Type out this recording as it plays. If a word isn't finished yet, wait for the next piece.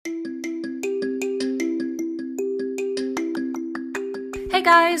Hey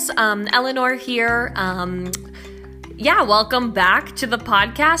guys, Eleanor here. Welcome back to the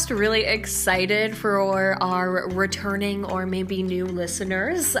podcast. Really excited for our returning or maybe new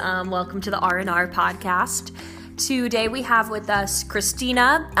listeners. Welcome to the R&R podcast. Today we have with us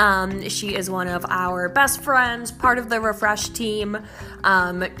Christina. She is one of our best friends, part of the Refresh team.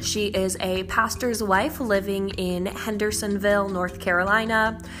 She is a pastor's wife living in Hendersonville, North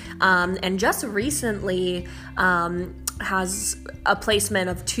Carolina, and just recently has a placement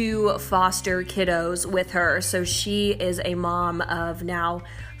of 2 foster kiddos with her. So she is a mom of now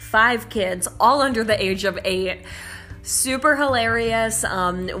 5 kids, all under the age of 8. Super hilarious.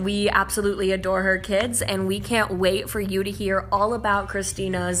 We absolutely adore her kids, and we can't wait for you to hear all about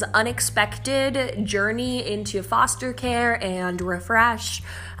Christina's unexpected journey into foster care and Refresh.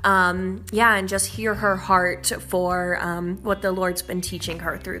 And just hear her heart for what the Lord's been teaching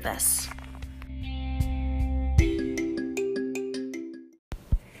her through this.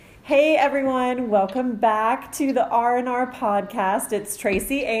 Hey everyone, welcome back to the R&R podcast. It's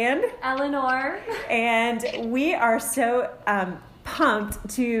Traci and Eleanor. And we are so pumped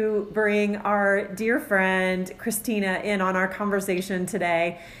to bring our dear friend Christina in on our conversation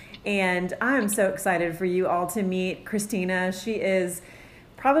today. And I'm so excited for you all to meet Christina. She is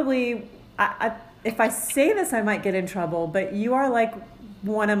probably, if I say this, I might get in trouble, but you are like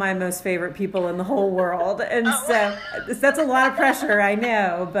one of my most favorite people in the whole world. And so that's a lot of pressure, I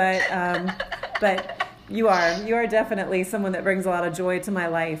know, but you are definitely someone that brings a lot of joy to my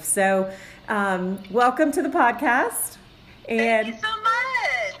life. So welcome to the podcast. And, thank you so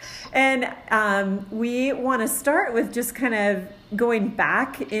much. And we want to start with just kind of going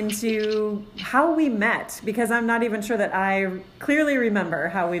back into how we met, because I'm not even sure that I clearly remember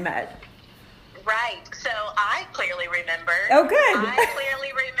how we met. Right. So I clearly remember. Oh, good. I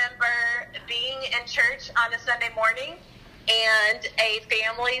clearly remember being in church on a Sunday morning, and a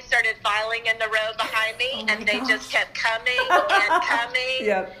family started filing in the row behind me, and they just kept coming and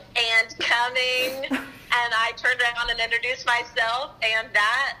coming and coming. And I turned around and introduced myself, and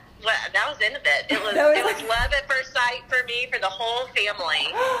that was the end of it. It was love at first sight for me, for the whole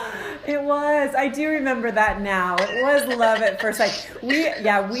family. It was. I do remember that now. It was love at first sight. We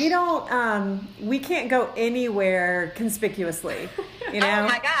can't go anywhere conspicuously, you know? Oh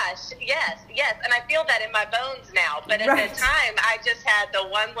my gosh. Yes. And I feel that in my bones now. But at the time, I just had the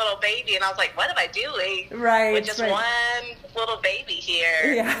one little baby, and I was like, what am I doing? With just one little baby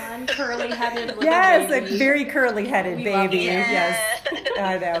here. Yeah. One curly-headed little baby. A very curly-headed baby. Yes.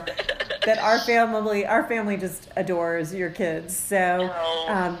 I know. That our family just adores your kids. So,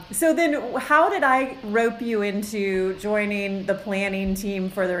 so then how did I rope you into joining the planning team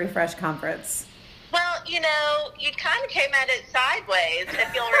for the Refresh Conference? Well, you kind of came at it sideways.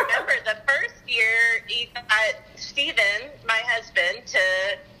 If you'll remember, the first year, you got Stephen, my husband,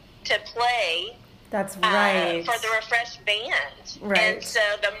 to play. That's right. For the Refresh band. Right. And so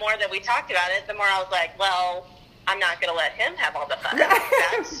the more that we talked about it, the more I was like, well, I'm not going to let him have all the fun.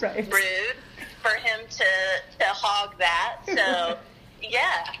 That's rude for him to hog that. So,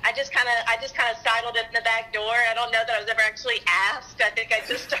 I just kind of sidled in the back door. I don't know that I was ever actually asked. I think I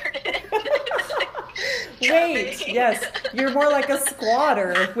just started. Wait, yes, you're more like a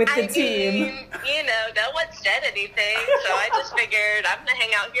squatter with the team. No one said anything, so I just figured I'm going to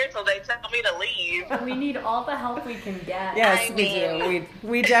hang out here till they tell me to leave. We need all the help we can get. Yes, we do.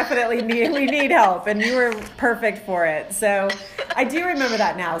 We definitely need help, and you were perfect for it. So I do remember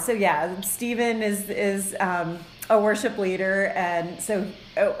that now. So Stephen is a worship leader, and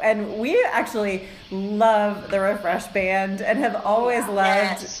we actually love the Refresh Band and have always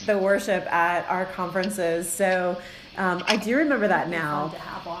loved the worship at our conferences. So I do remember that now. Fun to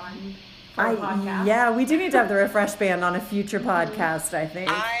have on for a podcast. Yeah, we do need to have the Refresh Band on a future podcast, I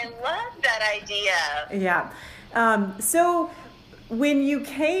think. I love that idea. Yeah. So when you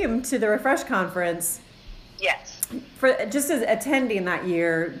came to the Refresh Conference, yes, for just as attending that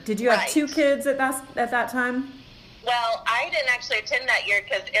year, did you have 2 kids at that time? Well, I didn't actually attend that year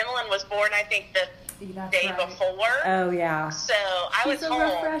because Emily was born, I think, the day before. Oh, yeah. So I was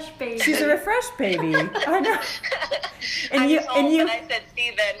home. She's a Refresh baby. I know. And I said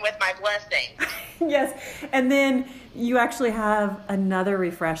Stephen with my blessing. Yes. And then you actually have another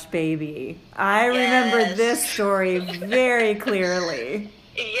Refresh baby. I remember this story very clearly.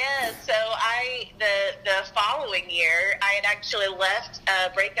 Yes, so the following year, I had actually left a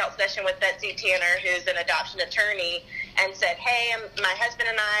breakout session with Betsy Tanner, who's an adoption attorney, and said, hey, my husband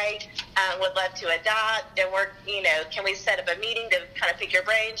and I would love to adopt, and can we set up a meeting to kind of pick your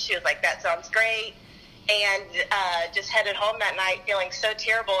brains? She was like, that sounds great. And just headed home that night feeling so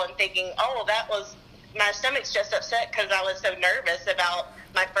terrible and thinking, oh, that was my stomach's just upset because I was so nervous about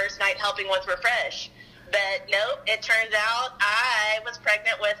my first night helping with Refresh. But nope, it turns out I was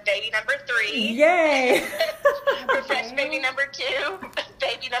pregnant with baby number 3. Yay! Refresh baby number 2,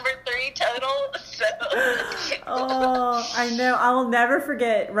 baby number 3 total. So. Oh, I know. I'll never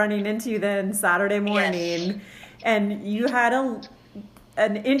forget running into you then Saturday morning, yes. And you had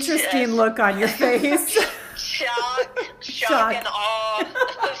an interesting look on your face. Shock and awe,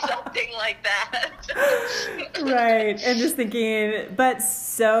 something like that. Right, and just thinking, but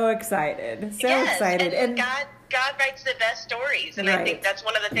so excited, excited. And God writes the best stories, and I think that's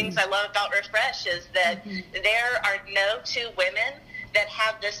one of the things I love about Refresh is that there are no two women that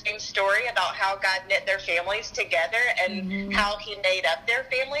have the same story about how God knit their families together and how He made up their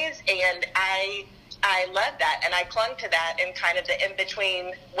families, and I love that, and I clung to that in kind of the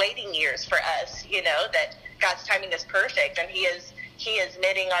in-between waiting years for us, that God's timing is perfect, and He is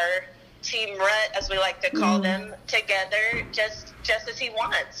knitting our team rut, as we like to call them, together just as He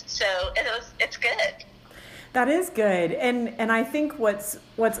wants. So it's good. That is good, and I think what's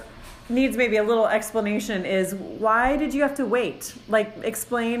needs maybe a little explanation is why did you have to wait? Like,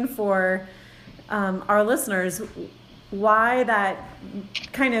 explain for our listeners why that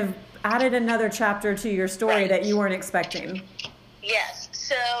kind of added another chapter to your story that you weren't expecting. Yes.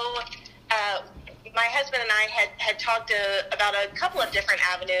 So my husband and I had talked about a couple of different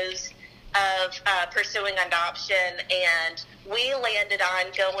avenues of pursuing adoption, and we landed on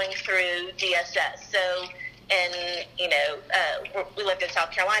going through DSS. So, and we lived in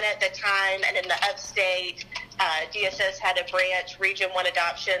South Carolina at the time, and in the upstate, DSS had a branch, Region 1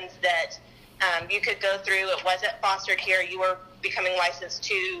 Adoptions, that you could go through. It wasn't foster care. You were becoming licensed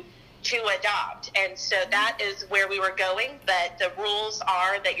to adopt. And so that is where we were going. But the rules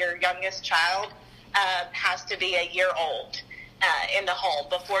are that your youngest child has to be a year old in the home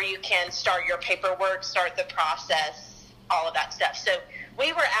before you can start your paperwork, start the process, all of that stuff. So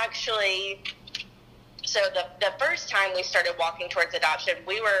we were actually, the first time we started walking towards adoption,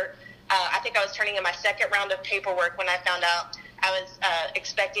 we were, I think I was turning in my second round of paperwork when I found out I was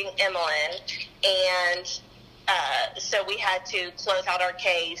expecting Emmeline. And so we had to close out our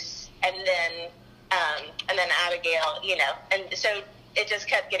case. And then Abigail, and so it just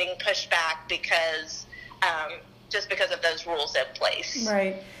kept getting pushed back because of those rules in place.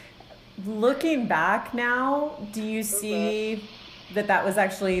 Right. Looking back now, do you see that was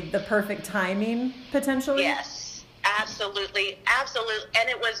actually the perfect timing potentially? Yes, absolutely. And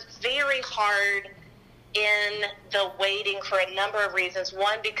it was very hard in the waiting for a number of reasons.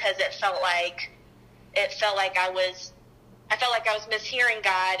 One, because I felt like I was mishearing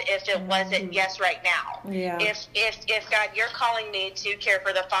God if it wasn't yes right now. Yeah. If God, you're calling me to care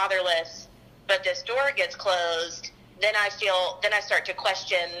for the fatherless, but this door gets closed, then I start to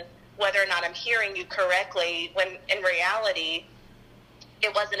question whether or not I'm hearing you correctly, when in reality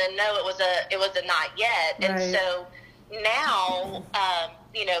it wasn't a no, it was a not yet. Right. And so now,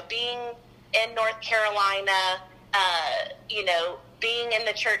 being in North Carolina, being in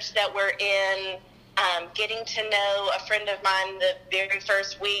the church that we're in, getting to know a friend of mine the very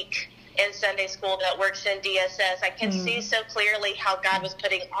first week in Sunday school that works in DSS, I can see so clearly how God was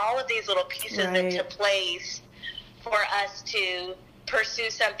putting all of these little pieces into place for us to pursue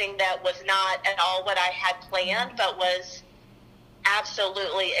something that was not at all what I had planned, but was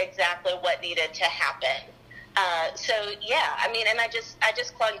absolutely exactly what needed to happen. And I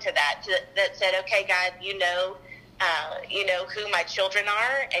just clung to that said, okay, God, you know who my children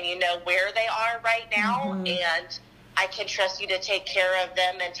are, and you know where they are right now, and I can trust you to take care of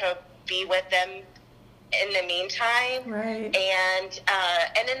them and to be with them in the meantime. Right. And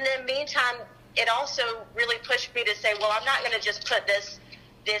in the meantime, it also really pushed me to say, well, I'm not going to just put this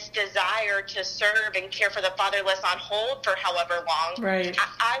desire to serve and care for the fatherless on hold for however long. Right.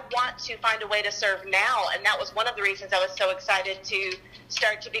 I want to find a way to serve now, and that was one of the reasons I was so excited to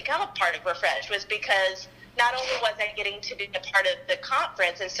start to become a part of Refresh, was because not only was I getting to be a part of the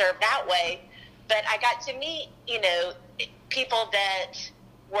conference and serve that way, but I got to meet, people that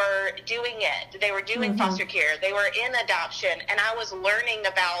were doing it. They were doing foster care. They were in adoption. And I was learning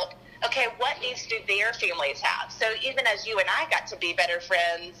about, okay, what needs do their families have? So even as you and I got to be better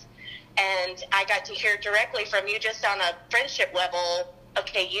friends, and I got to hear directly from you just on a friendship level,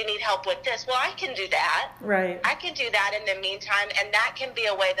 okay, you need help with this. Well, I can do that. Right. I can do that in the meantime, and that can be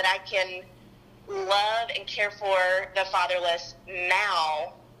a way that I can love and care for the fatherless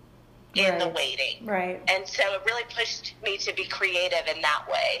now in the waiting. Right. And so it really pushed me to be creative in that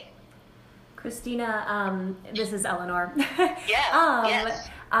way. Christina, this is Eleanor. Yes.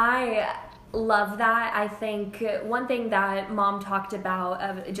 I Love that. I think one thing that Mom talked about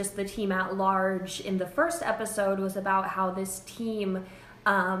of just the team at large in the first episode was about how this team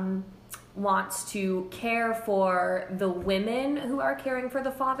wants to care for the women who are caring for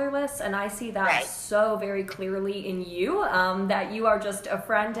the fatherless, and I see that so very clearly in you, that you are just a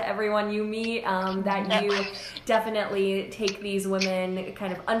friend to everyone you meet, that you definitely take these women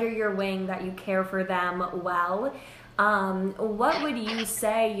kind of under your wing, that you care for them well. What would you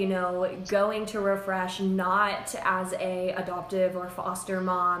say, going to Refresh not as a adoptive or foster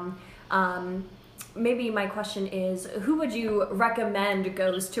mom, maybe my question is, who would you recommend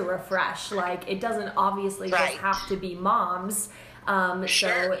goes to Refresh? Like, it doesn't obviously just have to be moms.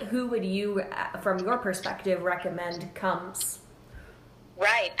 So who would you, from your perspective, recommend comes?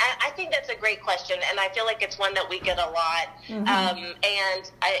 Right. I think that's a great question, and I feel like it's one that we get a lot. And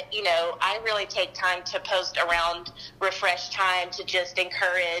I really take time to post around Refresh Time to just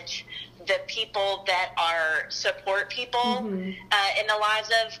encourage the people that are support people in the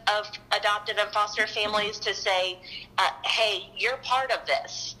lives of adoptive and foster families to say, hey, you're part of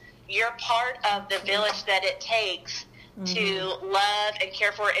this. You're part of the village that it takes to love and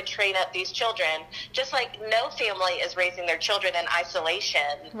care for and train up these children. Just like no family is raising their children in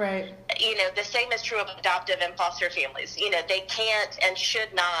isolation. Right. The same is true of adoptive and foster families. They can't and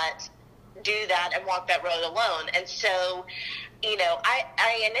should not do that and walk that road alone. And so,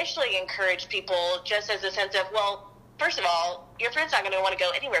 I initially encourage people just as a sense of, well, first of all, your friend's not going to want to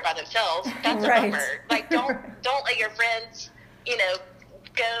go anywhere by themselves. That's a bummer. Like, don't let your friends,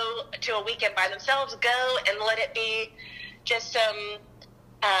 go to a weekend by themselves. Go and let it be just some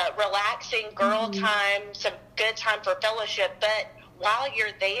relaxing girl time, some good time for fellowship. But while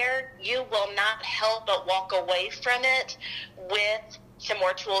you're there, you will not help but walk away from it with some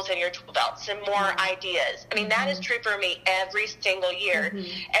more tools in your tool belt, some more ideas. I mean, that is true for me every single year.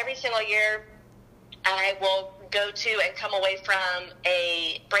 Every single year, I will go to and come away from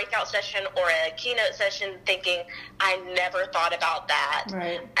a breakout session or a keynote session thinking, I never thought about that.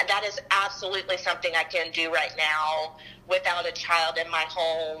 Right. That is absolutely something I can do right now without a child in my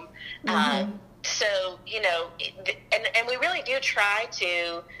home. So, and we really do try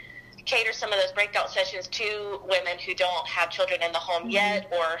to cater some of those breakout sessions to women who don't have children in the home yet,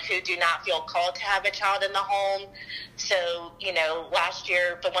 or who do not feel called to have a child in the home. So, last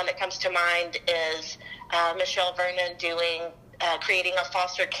year, the one that comes to mind is Michelle Vernon creating a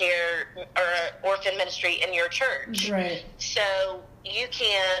foster care or orphan ministry in your church. Right. So you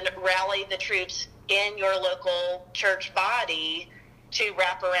can rally the troops in your local church body to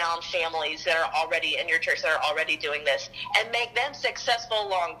wrap around families that are already in your church, that are already doing this, and make them successful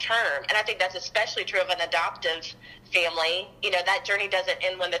long term. And I think that's especially true of an adoptive family. That journey doesn't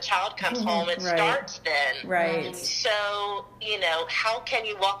end when the child comes home. It starts then. Right. So, how can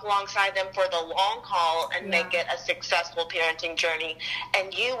you walk alongside them for the long haul and make it a successful parenting journey?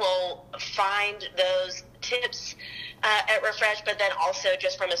 And you will find those tips at Refresh, but then also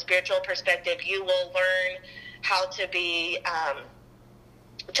just from a spiritual perspective, you will learn how to be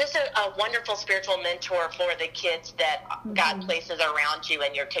just a wonderful spiritual mentor for the kids that God places around you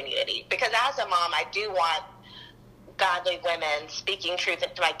in your community. Because as a mom, I do want godly women speaking truth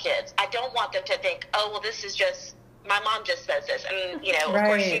into my kids. I don't want them to think, oh, well, this is just, my mom just says this. And, of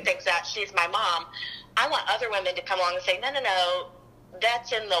course she thinks that she's my mom. I want other women to come along and say, no,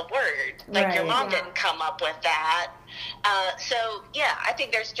 that's in the Word. Like, your mom didn't come up with that. So, I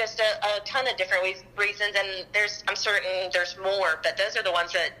think there's just a ton of different reasons, and I'm certain there's more, but those are the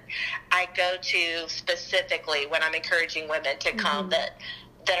ones that I go to specifically when I'm encouraging women to come that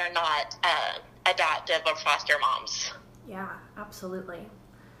are not adoptive or foster moms. Yeah, absolutely.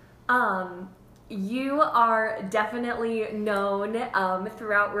 You are definitely known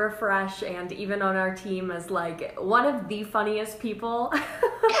throughout Refresh and even on our team as like one of the funniest people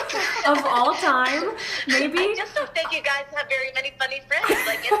of all time. Maybe I just don't think you guys have very many funny friends.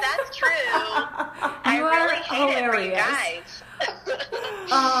 Like, if that's true, I really hate it for you guys.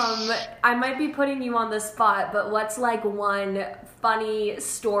 I might be putting you on the spot, but what's like one funny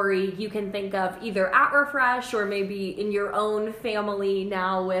story you can think of either at Refresh or maybe in your own family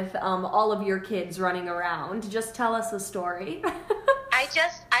now with all of your kids running around? Just tell us a story.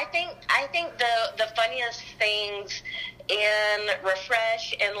 I think the funniest things in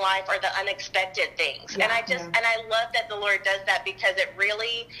Refresh in life are the unexpected things. And I love that the Lord does that, because it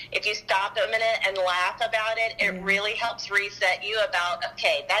really, if you stop a minute and laugh about it, it really helps reset you about,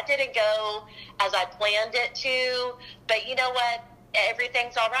 okay, that didn't go as I planned it to, but you know what?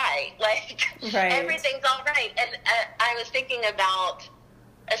 Everything's all right. Like, everything's all right. And I was thinking about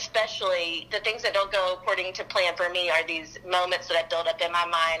especially the things that don't go according to plan for me are these moments that I build up in my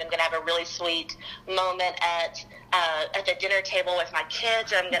mind. I'm going to have a really sweet moment at the dinner table with my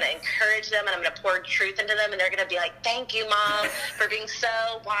kids, and I'm going to encourage them, and I'm going to pour truth into them, and they're going to be like, thank you, Mom, for being so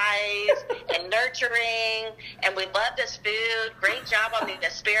wise and nurturing, and we love this food. Great job on the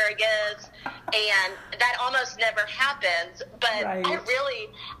asparagus. And that almost never happens, but right.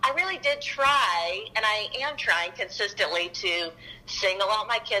 I really did try, and I am trying consistently to sing along with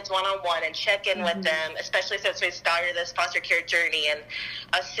my kids one-on-one and check in with them, especially since we started this foster care journey. And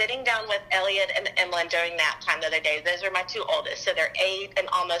I was sitting down with Elliot and Emily during nap time the other day. Those are my two oldest, so they're 8 and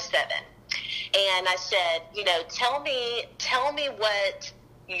almost 7. And I said, tell me what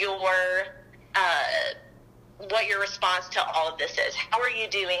your response to all of this is. How are you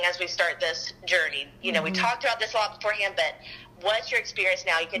doing as we start this journey? We talked about this a lot beforehand, but what's your experience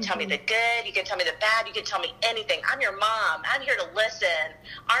now? You can tell me the good, you can tell me the bad, you can tell me anything. I'm your mom. I'm here to listen.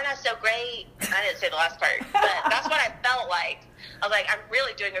 Aren't I so great? I didn't say the last part, but that's what I felt like. I was like, I'm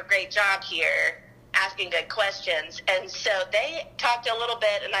really doing a great job here, asking good questions. And so they talked a little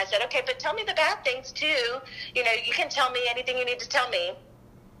bit, and I said, okay, but tell me the bad things too. You can tell me anything you need to tell me.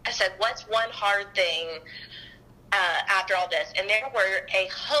 I said, what's one hard thing after all this? And there were a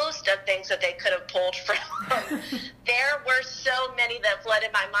host of things that they could have pulled from. There were so many that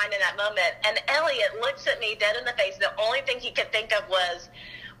flooded my mind in that moment. And Elliot looks at me dead in the face. The only thing he could think of was,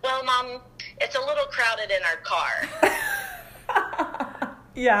 well, Mom, it's a little crowded in our car.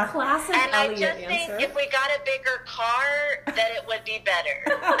 Yeah. Classic and Elliot I just answer. think if we got a bigger car, that it would be better.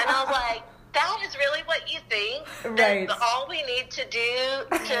 And I was like, that is really what you think? Right. That all we need to do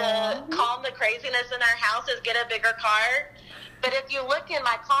to calm the craziness in our house is get a bigger car? But if you look in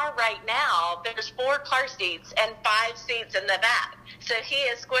my car right now, there's 4 car seats and 5 seats in the back. So he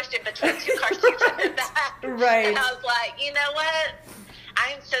is squished in between 2 car seats in the back. Right. And I was like, you know what?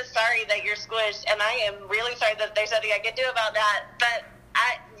 I'm so sorry that you're squished, and I am really sorry that there's nothing I can do about that. But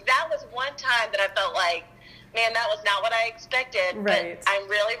that was one time that I felt like, man, that was not what I expected. Right. But I'm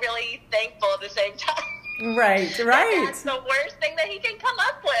really, really thankful at the same time. Right. That's the worst thing that he can come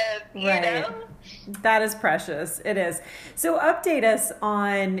up with, you know? That is precious. It is. So update us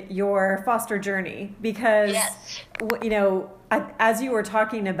on your foster journey, because, as you were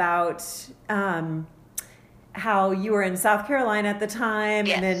talking about how you were in South Carolina at the time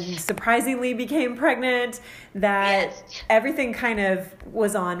and then surprisingly became pregnant, that everything kind of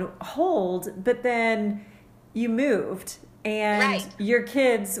was on hold, but then you moved and your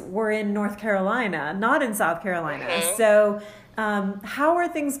kids were in North Carolina, not in South Carolina. So how are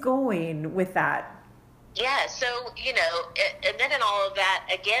things going with that? Yeah, so, and then in all of that,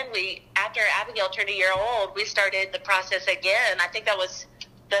 again, after Abigail turned a year old, we started the process again. I think that was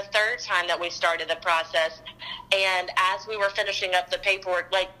the 3rd time that we started the process. And as we were finishing up the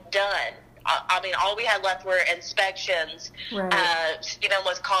paperwork, done. I mean, all we had left were inspections. Right. Stephen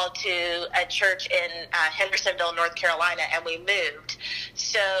was called to a church in Hendersonville, North Carolina, and we moved.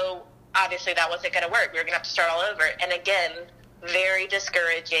 So obviously that wasn't going to work. We were going to have to start all over. And again, very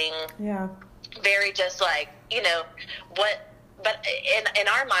discouraging. Yeah. Very just what. But in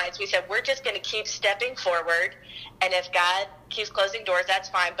our minds, we said, we're just going to keep stepping forward. And if God keeps closing doors, that's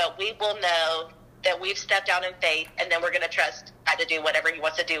fine. But we will know that we've stepped out in faith, and then we're going to trust God to do whatever he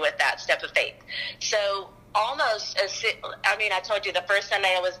wants to do with that step of faith. So I told you the first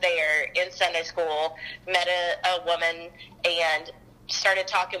Sunday I was there in Sunday school, met a woman and started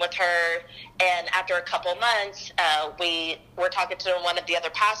talking with her. And after a couple months, we were talking to one of the other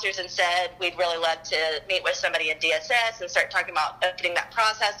pastors and said, we'd really love to meet with somebody in DSS and start talking about opening that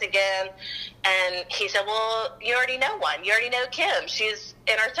process again. And he said, well, you already know one. You already know Kim. She's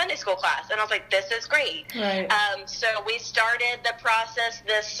in our Sunday school class. And I was like, this is great. Right. So we started the process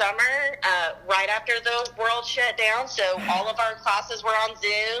this summer, right after the world shut down. So all of our classes were on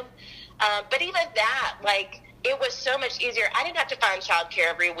Zoom. But even that, it was so much easier. I didn't have to find childcare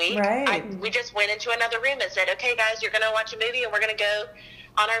every week. Right. We just went into another room and said, okay, guys, you're going to watch a movie and we're going to go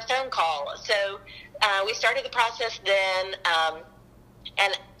on our phone call. So we started the process then,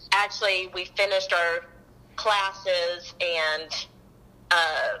 and actually we finished our classes and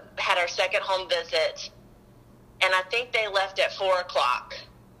had our second home visit. And I think they left at 4:00.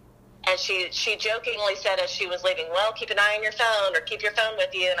 And she jokingly said as she was leaving, well, keep an eye on your phone or keep your phone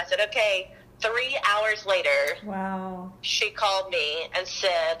with you. And I said, okay. 3 hours later, she called me and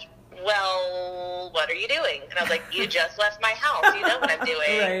said, well, what are you doing? And I was like, you just left my house. You know what I'm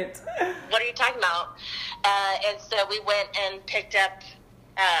doing. Right. What are you talking about? And so we went and picked up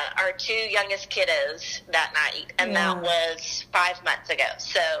our 2 youngest kiddos that night. And that was 5 months ago.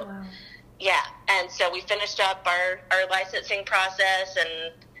 So, yeah, and so we finished up our licensing process,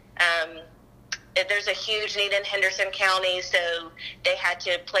 and there's a huge need in Henderson County, so they had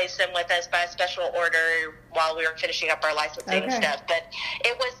to place them with us by a special order while we were finishing up our licensing stuff. But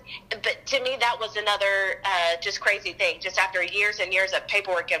to me, that was another just crazy thing. Just after years and years of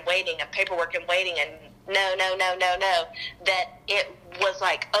paperwork and waiting, and no, that it was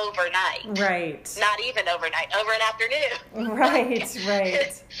like overnight. Right. Not even overnight, over an afternoon. Right.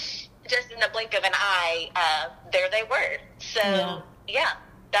 Just in the blink of an eye, there they were. So, yeah.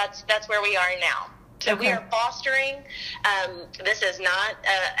 That's where we are now. So we are fostering. This is not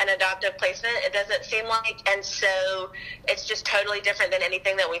an adoptive placement. It doesn't seem like. And so it's just totally different than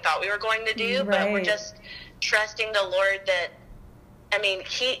anything that we thought we were going to do. Right. But we're just trusting the Lord that, I mean,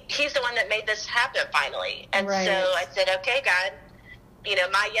 he's the one that made this happen finally. And so I said, okay, God,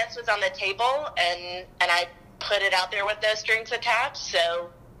 my yes was on the table, and I put it out there with no strings attached. So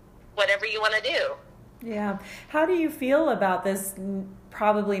whatever you want to do. Yeah. How do you feel about this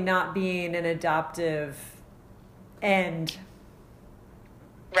probably not being an adoptive end?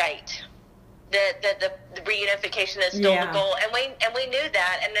 Right. The reunification is still the goal, and we knew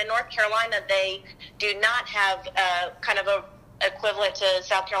that. And in North Carolina, they do not have kind of a equivalent to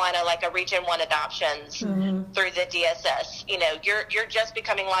South Carolina, like a Region 1 adoptions through the DSS. You're just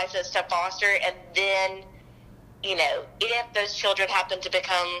becoming licensed to foster, and then if those children happen to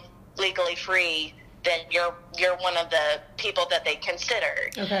become legally free, then you're one of the people that they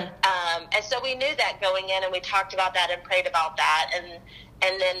considered. Okay. And so we knew that going in, and we talked about that and prayed about that,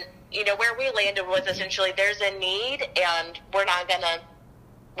 and then where we landed was essentially there's a need, and we're not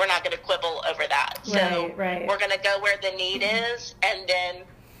gonna quibble over that. So we're gonna go where the need is, and then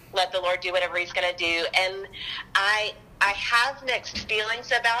let the Lord do whatever He's gonna do. And I have mixed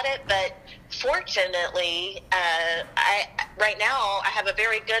feelings about it, but fortunately, right now I have a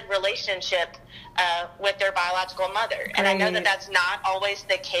very good relationship with their biological mother. And I know that that's not always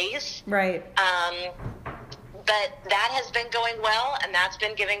the case. Right. But that has been going well, and that's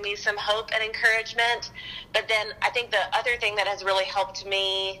been giving me some hope and encouragement. But then I think the other thing that has really helped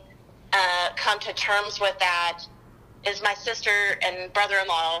me come to terms with that is my sister and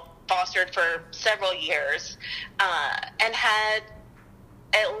brother-in-law fostered for several years and had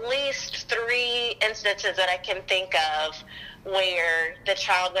at least 3 instances that I can think of where the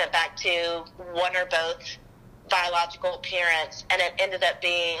child went back to one or both biological parents, and it ended up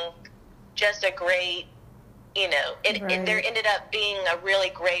being just a great, there ended up being a really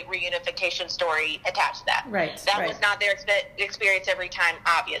great reunification story attached to that. That was not their experience every time,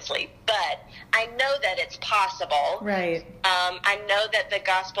 obviously, but I know that it's possible. I know that the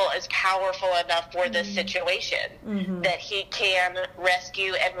gospel is powerful enough for this situation, that He can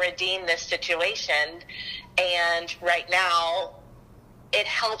rescue and redeem this situation. And right now, that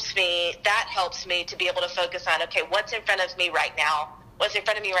helps me to be able to focus on, okay, what's in front of me right now? What's in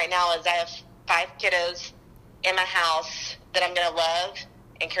front of me right now is I have 5 kiddos in my house that I'm going to love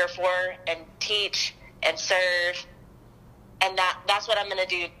and care for and teach and serve. And that's what I'm going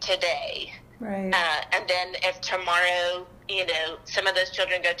to do today. And then if tomorrow, some of those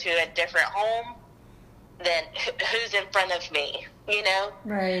children go to a different home, then who's in front of me,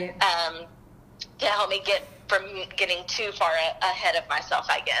 to help me get from getting too far ahead of myself,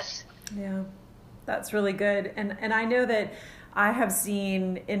 I guess. Yeah, that's really good. And I know that I have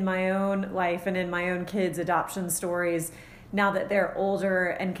seen in my own life and in my own kids' adoption stories, now that they're older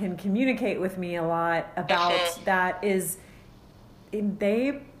and can communicate with me a lot about that, is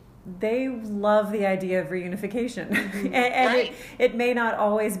they love the idea of reunification. And it may not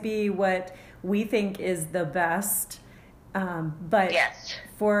always be what we think is the best, but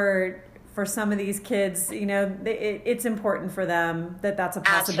for some of these kids, it's important for them that's a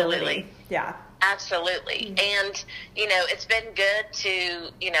possibility. Absolutely. Yeah. Absolutely. And, it's been good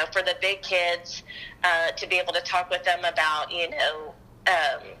to, for the big kids, to be able to talk with them about,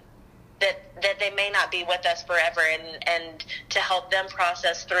 that they may not be with us forever, and to help them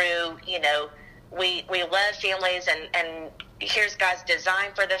process through, we love families, and here's God's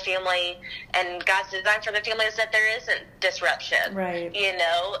design for the family, and God's design for the family is that there isn't disruption,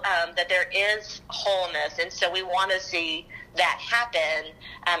 that there is wholeness, and so we want to see that happen,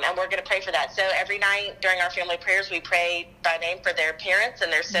 and we're going to pray for that. So every night during our family prayers, we pray by name for their parents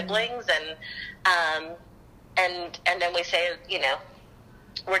and their siblings, and then we say,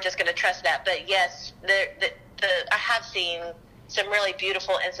 we're just going to trust that. But yes, I have seen some really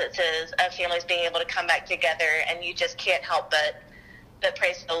beautiful instances of families being able to come back together, and you just can't help but but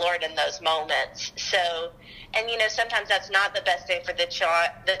praise the Lord in those moments. So, and sometimes that's not the best thing for the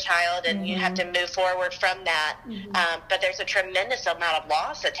child, and you have to move forward from that. But there's a tremendous amount of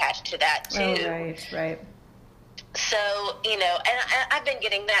loss attached to that too. Oh, right. So, and I've been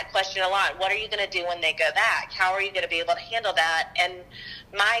getting that question a lot. What are you going to do when they go back? How are you going to be able to handle that? And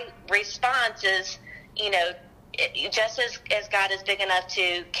my response is, just as God is big enough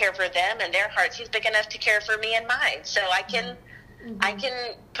to care for them and their hearts, he's big enough to care for me and mine. So I can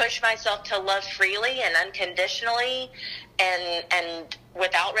push myself to love freely and unconditionally and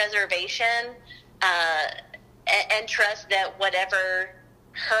without reservation, and trust that whatever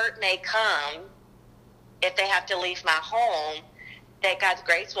hurt may come, if they have to leave my home, that God's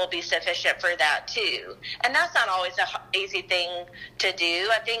grace will be sufficient for that too. And that's not always an easy thing to do.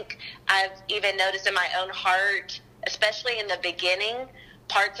 I think I've even noticed in my own heart, especially in the beginning,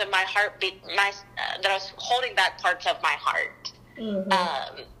 parts of my heart, that I was holding back parts of my heart. And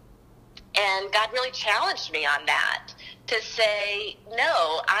God really challenged me on that, to say,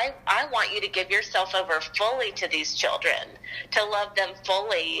 no, I want you to give yourself over fully to these children, to love them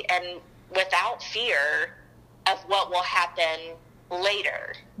fully and without fear of what will happen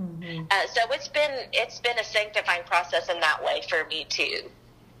later. So it's been a sanctifying process in that way for me too.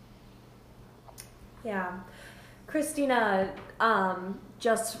 Yeah. Christina,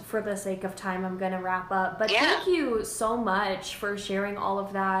 just for the sake of time, I'm going to wrap up. But thank you so much for sharing all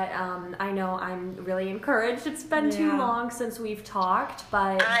of that. I know I'm really encouraged. It's been too long since we've talked,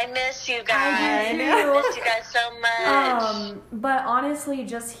 but I miss you guys. I miss you guys so much. But honestly,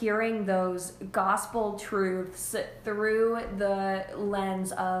 just hearing those gospel truths through the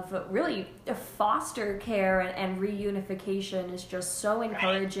lens of really foster care and reunification is just so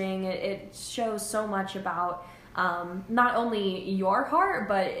encouraging. It shows so much about not only your heart,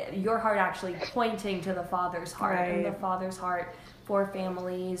 but your heart actually pointing to the Father's heart, and the Father's heart for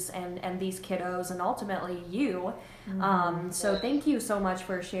families and these kiddos, and ultimately you. So thank you so much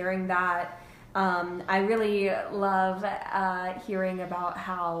for sharing that. I really love hearing about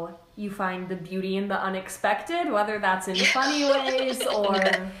how you find the beauty in the unexpected, whether that's in funny ways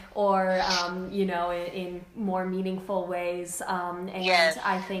or in more meaningful ways. And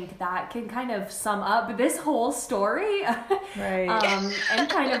I think that can kind of sum up this whole story, and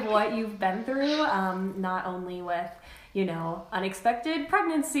kind of what you've been through, not only with unexpected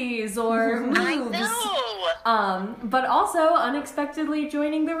pregnancies or moves. But also unexpectedly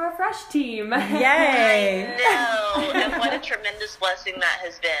joining the Refresh team. Yay! I know, and what a tremendous blessing that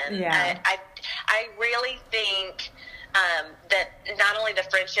has been. Yeah. I really think that not only the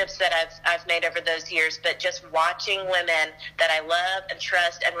friendships that I've made over those years, but just watching women that I love and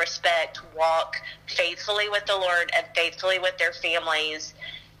trust and respect walk faithfully with the Lord and faithfully with their families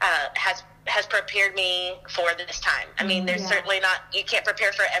has prepared me for this time. I mean, there's certainly you can't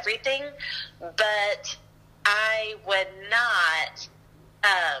prepare for everything, but I would not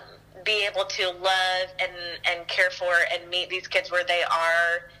be able to love and care for and meet these kids where they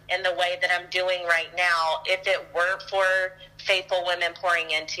are in the way that I'm doing right now if it weren't for faithful women pouring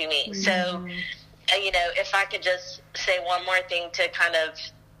into me. So, if I could just say one more thing to kind of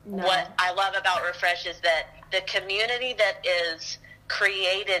what I love about Refresh is that the community that is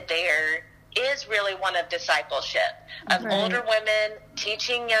created there is really one of discipleship, of older women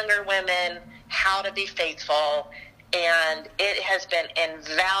teaching younger women how to be faithful, and it has been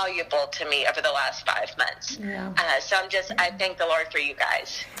invaluable to me over the last 5 months. So I thank the Lord for you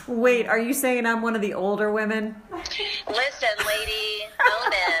guys. Wait, are you saying I'm one of the older women? Listen, lady,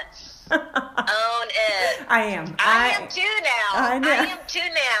 own it. Own it. I am. I am too now. I am too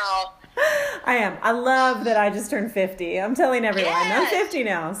now. I am. I love that I just turned 50. I'm telling everyone, I'm 50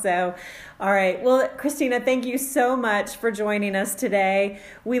 now. So, all right. Well, Christina, thank you so much for joining us today.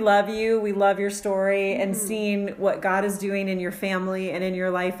 We love you. We love your story, and seeing what God is doing in your family and in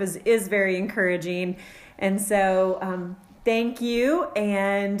your life is very encouraging. And so, thank you.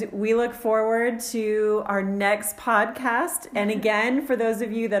 And we look forward to our next podcast. And again, for those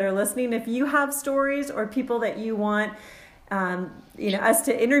of you that are listening, if you have stories or people that you want us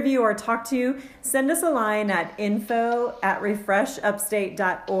to interview or talk to, send us a line at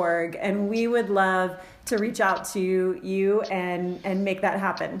info@refreshupstate.org, and we would love to reach out to you and make that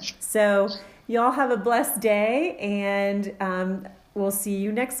happen. So y'all have a blessed day, and we'll see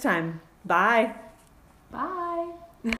you next time. Bye. Bye.